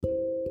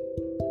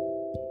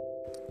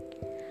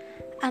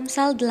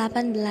Amsal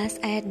 18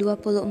 ayat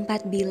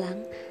 24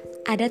 bilang,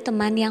 ada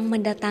teman yang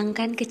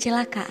mendatangkan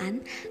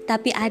kecelakaan,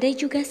 tapi ada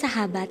juga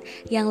sahabat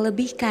yang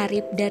lebih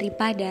karib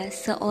daripada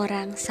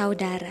seorang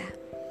saudara.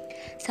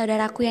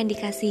 Saudaraku yang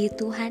dikasihi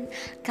Tuhan,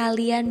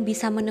 kalian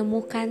bisa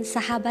menemukan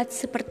sahabat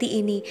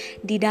seperti ini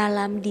di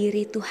dalam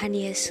diri Tuhan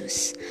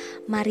Yesus.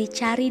 Mari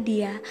cari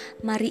Dia,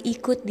 mari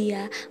ikut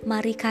Dia,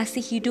 mari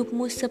kasih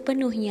hidupmu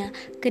sepenuhnya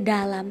ke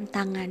dalam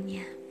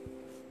tangannya.